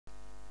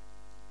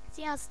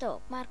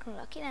Sziasztok!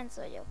 Mark09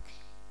 vagyok,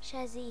 és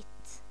ez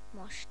itt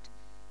most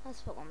azt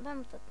fogom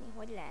bemutatni,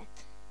 hogy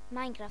lehet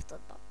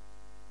minecraftba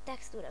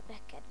textúra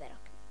packot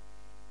berakni.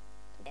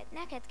 De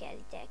neked kell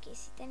itt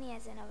elkészíteni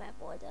ezen a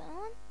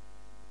weboldalon.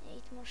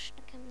 Itt most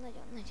nekem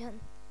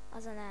nagyon-nagyon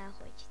azon áll,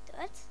 hogy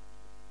tölt.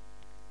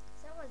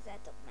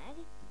 Szavazzátok meg,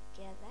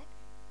 kérlek,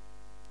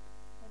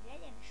 hogy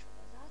legyen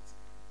sorozat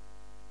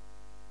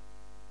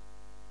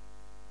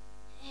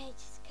egy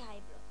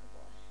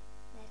skyblockból.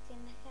 Mert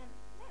én nekem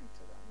nem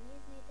tudom,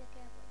 néznétek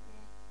el, vagy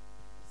ne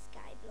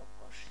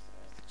skyblockos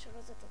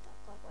sorozatot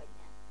akar, vagy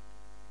nem.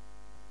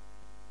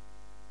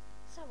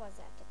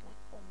 Szavazzátok meg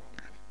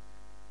kommentbe.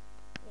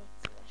 Légy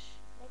szíves.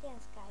 Legyen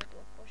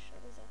skyblockos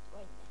sorozat,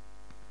 vagy ne.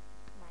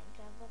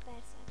 Minecraftba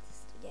persze, hát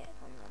ezt ugye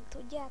honnan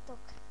tudjátok.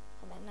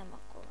 Ha meg nem,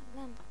 akkor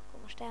nem.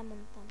 Akkor most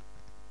elmondtam.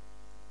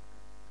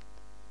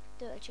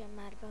 Töltsön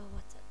már be a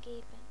WhatsApp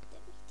gépen. De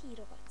mit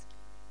írogatsz ki?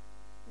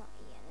 Na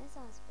ilyen, ez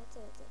az,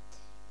 betöltött.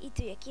 Itt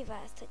ugye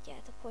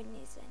kiválaszthatjátok, hogy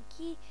nézzen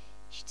ki,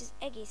 és itt az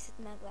egészet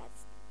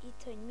megválaszt.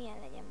 Itt, hogy milyen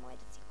legyen majd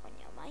az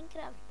ikonja a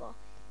Minecraftba,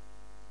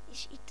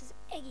 és itt az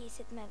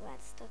egészet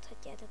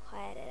megváltoztathatjátok, ha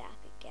erre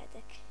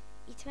ráklikkeltek.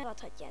 Itt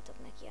megadhatjátok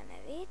neki a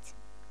nevét.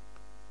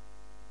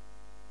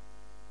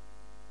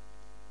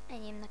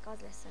 Enyémnek az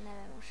lesz a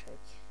neve most,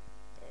 hogy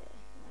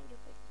mondjuk,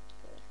 hogy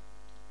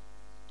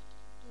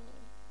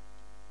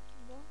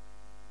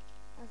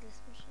az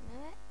lesz most a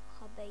neve,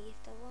 ha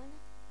beírta volna.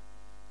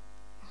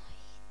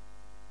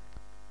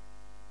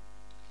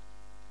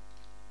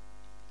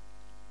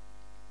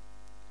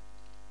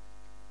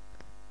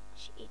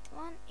 És itt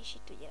van, és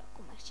itt ugye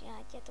akkor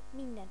megcsinálhatjátok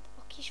mindent,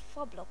 a kis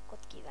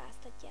fablokkot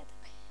kiválaszthatjátok,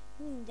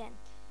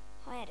 mindent.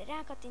 Ha erre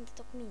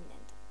rákattintatok,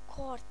 mindent, a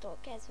karttól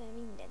kezdve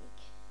mindenig.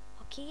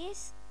 Ha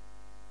kész,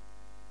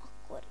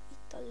 akkor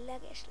itt a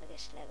leges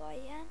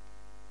legalján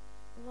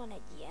van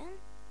egy ilyen,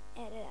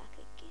 erre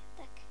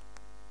ráklikkeltek,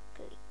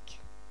 klik,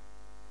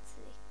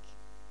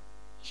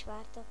 és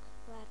vártok.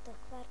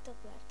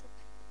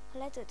 Ha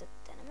letöltött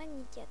utána,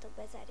 megnyitjátok,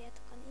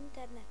 bezárjátok az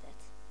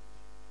internetet.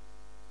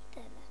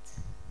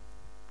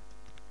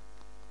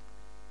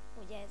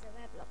 Ugye ez a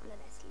weblap le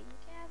lesz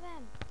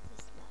linkelve,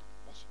 ezt már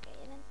be se kell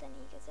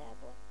jelenteni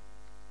igazából.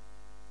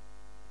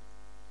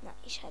 Na,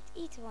 és hát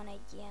itt van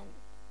egy ilyen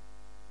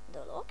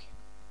dolog,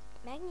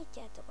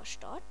 megnyitjátok a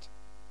start,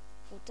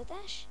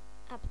 futtatás,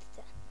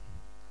 update,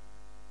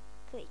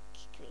 klik,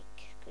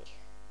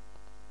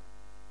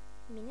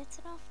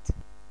 minecraft,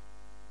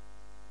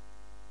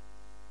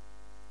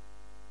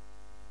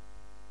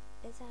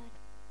 bezár,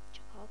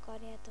 csak ha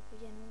akarjátok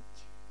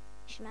ugyanúgy.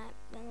 És már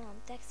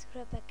mondom,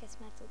 textúrapek, ezt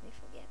már tudni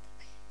fogjátok.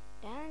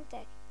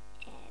 Rámentek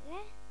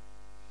erre,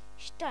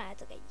 és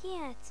találtok egy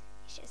ilyet,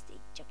 és ezt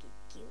így csak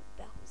így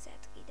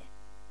behúzzátok ide.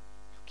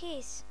 Ha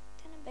kész,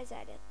 utána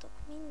bezárjátok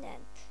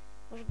mindent.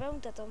 Most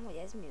bemutatom, hogy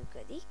ez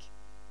működik.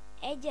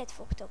 Egyet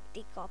fogtok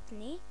ti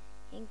kapni,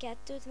 én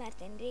kettőt,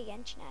 mert én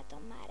régen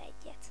csináltam már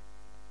egyet.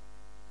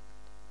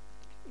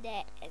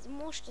 De ez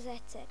most az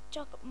egyszer,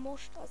 csak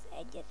most az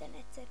egyetlen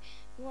egyszer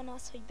van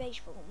az, hogy be is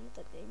fogom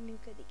mutatni, hogy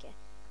működik-e.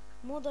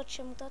 Modot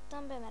sem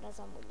mutattam be, mert az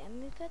amúgy nem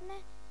működne.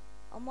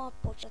 A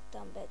mappot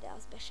adtam be, de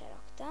azt be se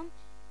raktam.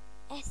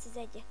 Ezt az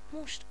egyet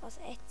most az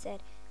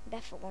egyszer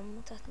be fogom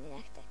mutatni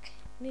nektek.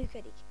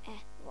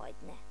 Működik-e, vagy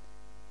ne.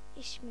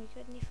 És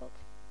működni fog.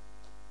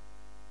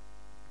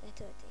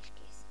 Letöltés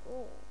kész.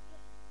 Ó.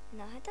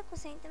 Na hát akkor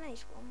szerintem el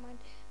is fogom majd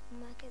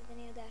már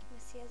kezdeni a Dark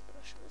Messiasból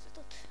a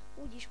sorozatot.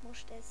 Úgyis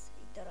most ez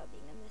egy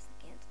darabig nem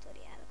lesznek ilyen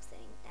tutoriálok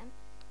szerintem.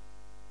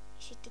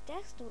 És itt a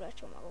textúra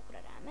csomagokra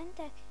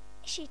rámentek,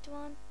 és itt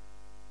van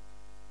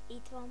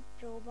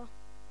próba,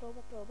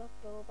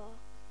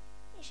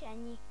 és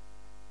ennyi.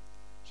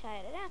 És ha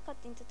erre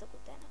rákattintatok,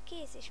 utána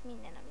kész, és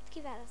minden, amit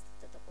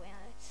kiválasztottatok, olyan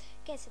lesz.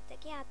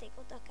 Kezdhetek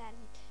játékot,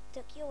 akármit,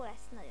 tök jó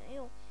lesz, nagyon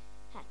jó.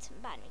 Hát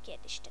bármi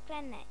kérdésetek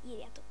lenne,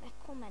 írjátok meg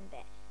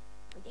kommentbe,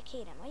 ugye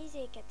kérem a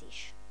izéket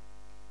is,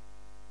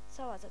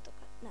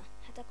 szavazatokat. Na,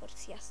 hát akkor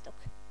sziasztok!